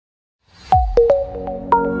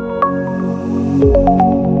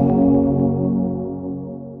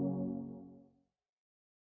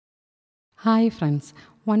Hi friends,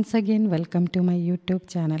 once again welcome to my YouTube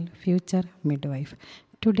channel Future Midwife.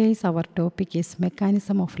 Today's our topic is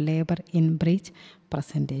mechanism of labor in breech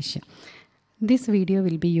presentation. This video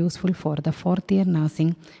will be useful for the 4th year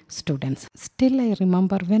nursing students. Still I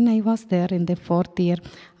remember when I was there in the 4th year,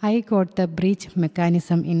 I got the breech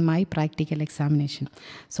mechanism in my practical examination.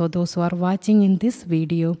 So those who are watching in this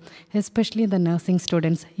video, especially the nursing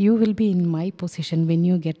students, you will be in my position when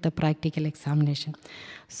you get the practical examination.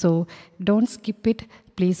 So don't skip it.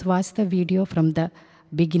 Please watch the video from the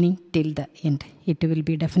beginning till the end. It will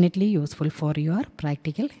be definitely useful for your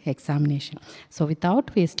practical examination. So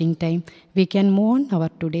without wasting time, we can move on our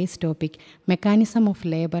today's topic, mechanism of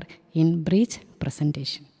labor in breech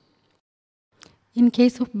presentation. In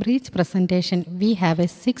case of breech presentation, we have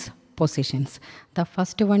 6 positions. The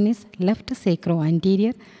first one is left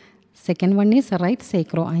sacroanterior. Second one is right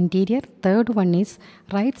sacroanterior. Third one is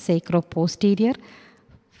right sacroposterior.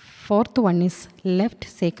 Fourth one is left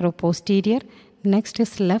sacroposterior. Next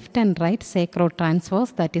is left and right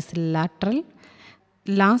sacrotransverse, that is lateral.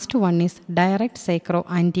 Last one is direct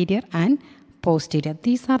sacroanterior and posterior.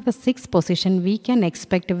 These are the 6 positions we can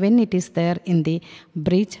expect when it is there in the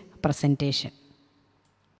breech presentation.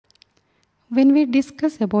 When we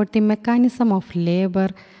discuss about the mechanism of labor,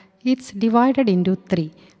 it's divided into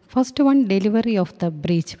 3. First one, delivery of the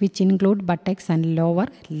breech, which include buttocks and lower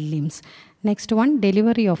limbs. Next one,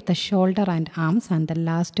 delivery of the shoulder and arms, and the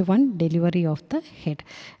last one, delivery of the head.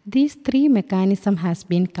 These 3 mechanism has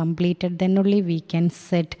been completed, then only we can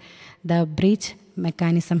set the breech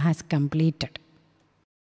mechanism has completed.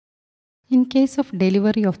 In case of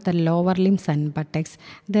delivery of the lower limbs and buttocks,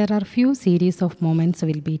 there are few series of movements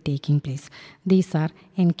will be taking place. These are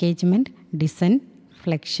engagement, descent,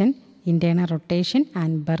 flexion, internal rotation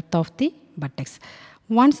and birth of the buttocks.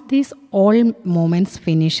 Once these all movements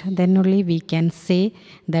finish, then only we can say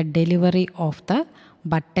the delivery of the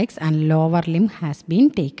buttocks and lower limb has been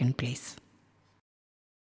taken place.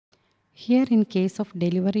 Here in case of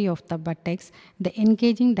delivery of the buttocks, the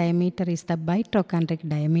engaging diameter is the bitrochanteric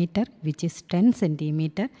diameter, which is 10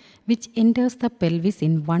 cm, which enters the pelvis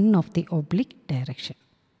in one of the oblique direction.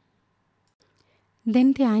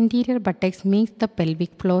 Then the anterior buttocks meets the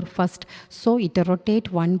pelvic floor first, so it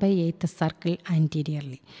rotates 1/8 circle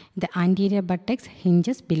anteriorly. The anterior buttocks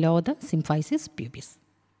hinges below the symphysis pubis.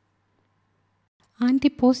 And the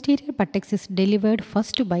posterior buttocks is delivered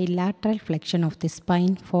first by lateral flexion of the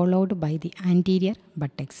spine, followed by the anterior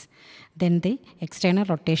buttocks. Then the external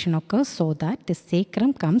rotation occurs so that the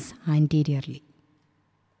sacrum comes anteriorly.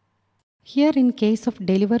 Here in case of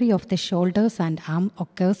delivery of the shoulders and arm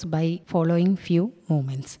occurs by following few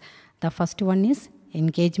movements. The first one is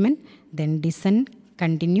engagement, then descent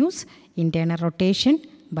continues, internal rotation,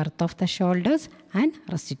 birth of the shoulders and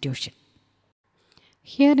restitution.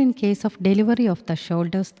 Here in case of delivery of the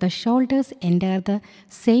shoulders enter the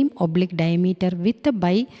same oblique diameter with the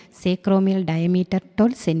bisacromial diameter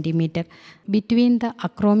 12 cm between the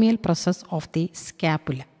acromial process of the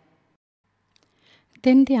scapula.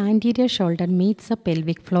 Then the anterior shoulder meets the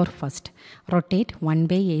pelvic floor first. Rotate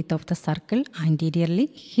 1/8 of the circle anteriorly,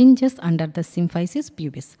 hinges under the symphysis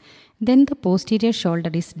pubis. Then the posterior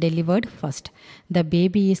shoulder is delivered first. The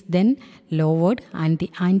baby is then lowered and the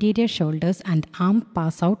anterior shoulders and arm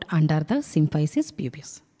pass out under the symphysis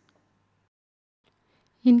pubis.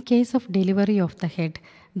 In case of delivery of the head,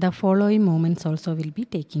 the following movements also will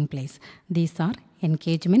be taking place. These are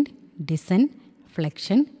engagement, descent,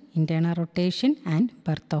 flexion, internal rotation and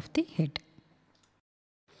birth of the head.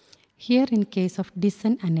 Here in case of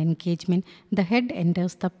descent and engagement, the head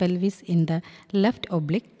enters the pelvis in the left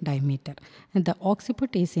oblique diameter. And the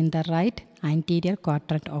occiput is in the right anterior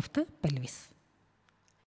quadrant of the pelvis.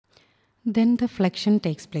 Then the flexion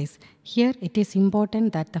takes place. Here it is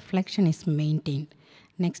important that the flexion is maintained.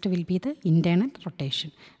 Next will be the internal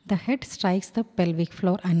rotation. The head strikes the pelvic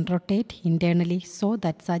floor and rotate internally so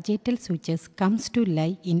that sagittal switches comes to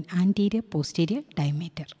lie in anterior posterior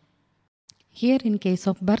diameter. Here in case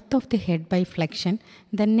of birth of the head by flexion,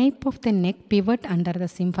 the nape of the neck pivot under the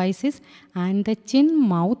symphysis and the chin,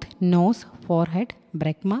 mouth, nose, forehead,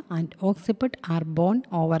 brecma and occiput are borne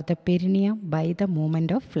over the perineum by the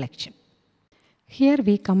movement of flexion. Here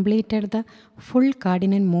we completed the full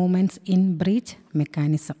cardinal movements in breech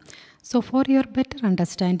mechanism. So for your better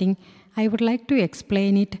understanding, I would like to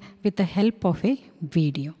explain it with the help of a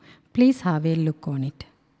video. Please have a look on it.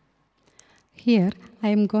 Here I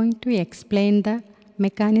am going to explain the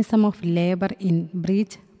mechanism of labor in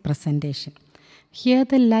breech presentation. Here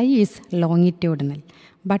the lie is longitudinal.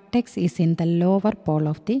 Buttocks is in the lower pole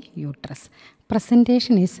of the uterus.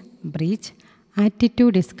 Presentation is breech.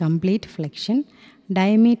 Attitude is complete flexion.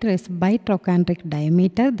 Diameter is bitrochanteric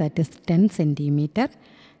diameter, that is 10 centimeter.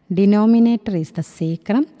 Denominator is the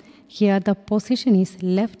sacrum. Here the position is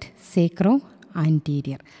left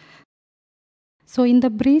sacroanterior. So in the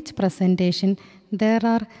breech presentation, there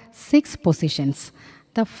are 6 positions.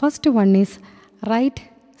 The first one is right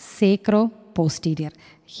sacroposterior.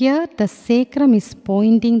 Here the sacrum is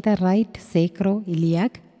pointing the right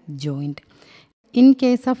sacroiliac joint. In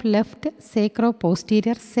case of left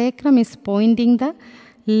sacroposterior, sacrum is pointing the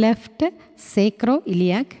left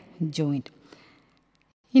sacroiliac joint.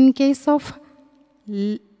 In case of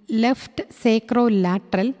left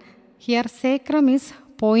sacrolateral, here sacrum is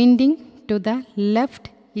pointing to the left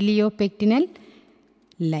iliopectineal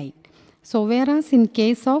line. So whereas in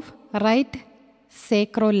case of right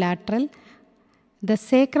sacrolateral, the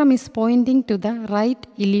sacrum is pointing to the right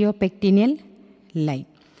iliopectineal line.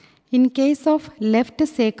 In case of left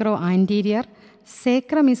sacroanterior,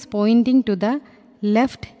 sacrum is pointing to the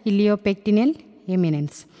left iliopectineal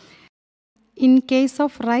eminence. In case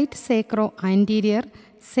of right sacroanterior,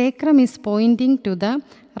 sacrum is pointing to the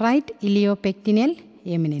right iliopectineal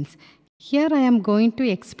eminence. Here I am going to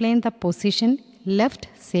explain the position left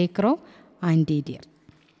sacroanterior.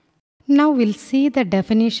 Now we'll see the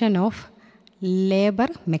definition of labor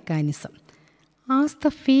mechanism. As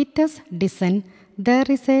the fetus descends, there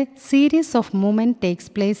is a series of movement takes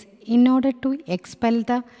place in order to expel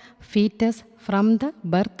the fetus from the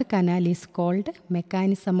birth canal is called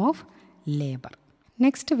mechanism of labor.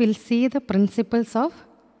 Next we'll see the principles of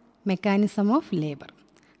mechanism of labor.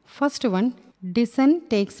 First one,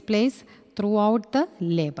 descent takes place throughout the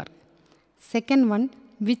labor. Second one,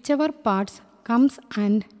 whichever parts comes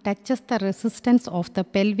and touches the resistance of the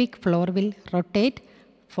pelvic floor will rotate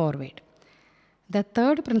forward. The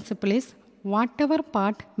third principle is whatever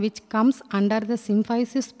part which comes under the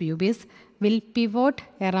symphysis pubis will pivot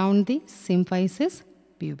around the symphysis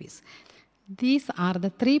pubis. These are the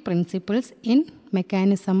 3 principles in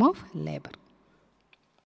mechanism of labor.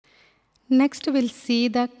 Next we'll see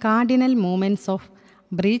the cardinal movements of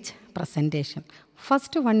breech presentation.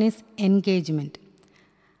 First one is engagement.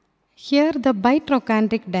 Here the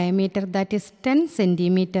bitrochanteric diameter, that is 10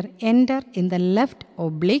 centimeter, enter in the left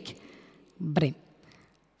oblique brim.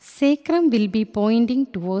 Sacrum will be pointing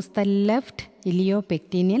towards the left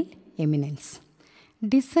iliopectineal eminence.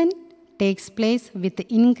 Descent takes place with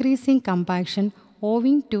increasing compaction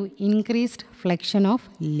owing to increased flexion of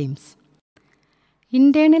limbs.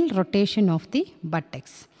 Internal rotation of the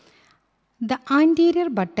buttocks. The anterior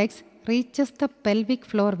buttocks reaches the pelvic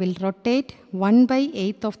floor will rotate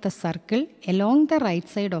 1/8 of the circle along the right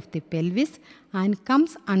side of the pelvis and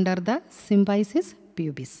comes under the symphysis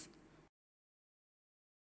pubis.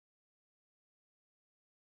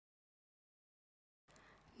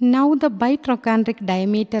 Now the bitrochanteric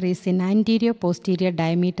diameter is in anterior-posterior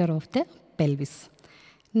diameter of the pelvis.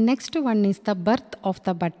 Next one is the birth of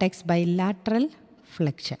the buttocks by lateral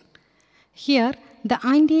flexion. Here the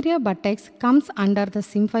anterior buttocks comes under the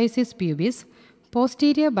symphysis pubis,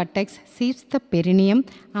 posterior buttocks sees the perineum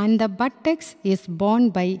and the buttocks is borne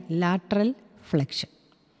by lateral flexion.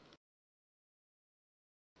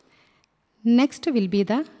 Next will be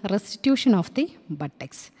the restitution of the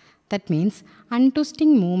buttocks. That means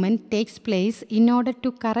untwisting movement takes place in order to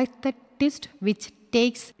correct the twist which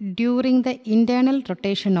takes during the internal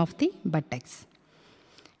rotation of the buttocks.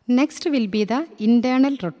 Next will be the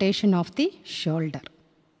internal rotation of the shoulder.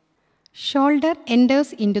 Shoulder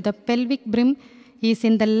enters into the pelvic brim is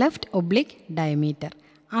in the left oblique diameter.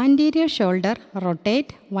 Anterior shoulder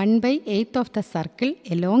rotate 1/8 of the circle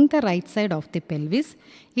along the right side of the pelvis.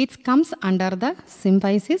 It comes under the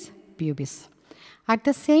symphysis pubis. At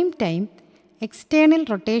the same time, external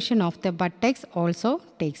rotation of the buttocks also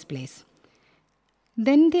takes place.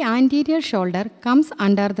 Then the anterior shoulder comes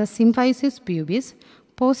under the symphysis pubis,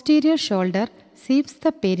 posterior shoulder sees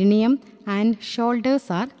the perineum and shoulders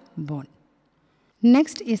are borne.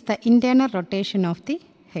 Next is the internal rotation of the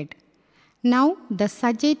head. Now the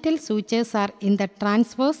sagittal sutures are in the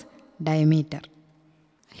transverse diameter.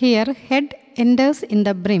 Here head enters in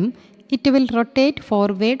the brim. It will rotate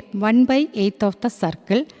forward 1/8 of the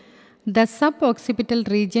circle. The suboccipital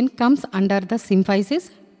region comes under the symphysis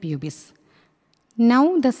pubis. Now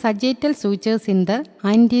the sagittal sutures in the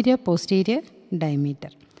anterior posterior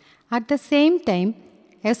diameter. At the same time,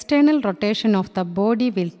 external rotation of the body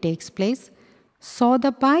will take place. So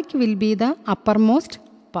the back will be the uppermost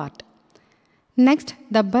part. Next,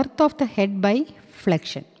 the birth of the head by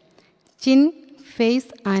flexion. Chin, face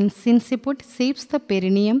and sinciput sees the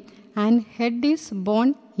perineum and head is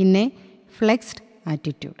borne in a flexed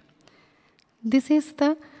attitude. This is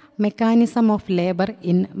the mechanism of labor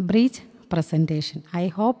in breech presentation. I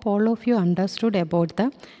hope all of you understood about the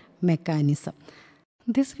mechanism.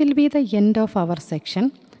 This will be the end of our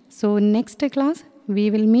section. So next class we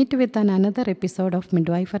will meet with another episode of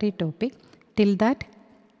midwifery topic. Till that,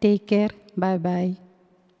 take care. Bye bye.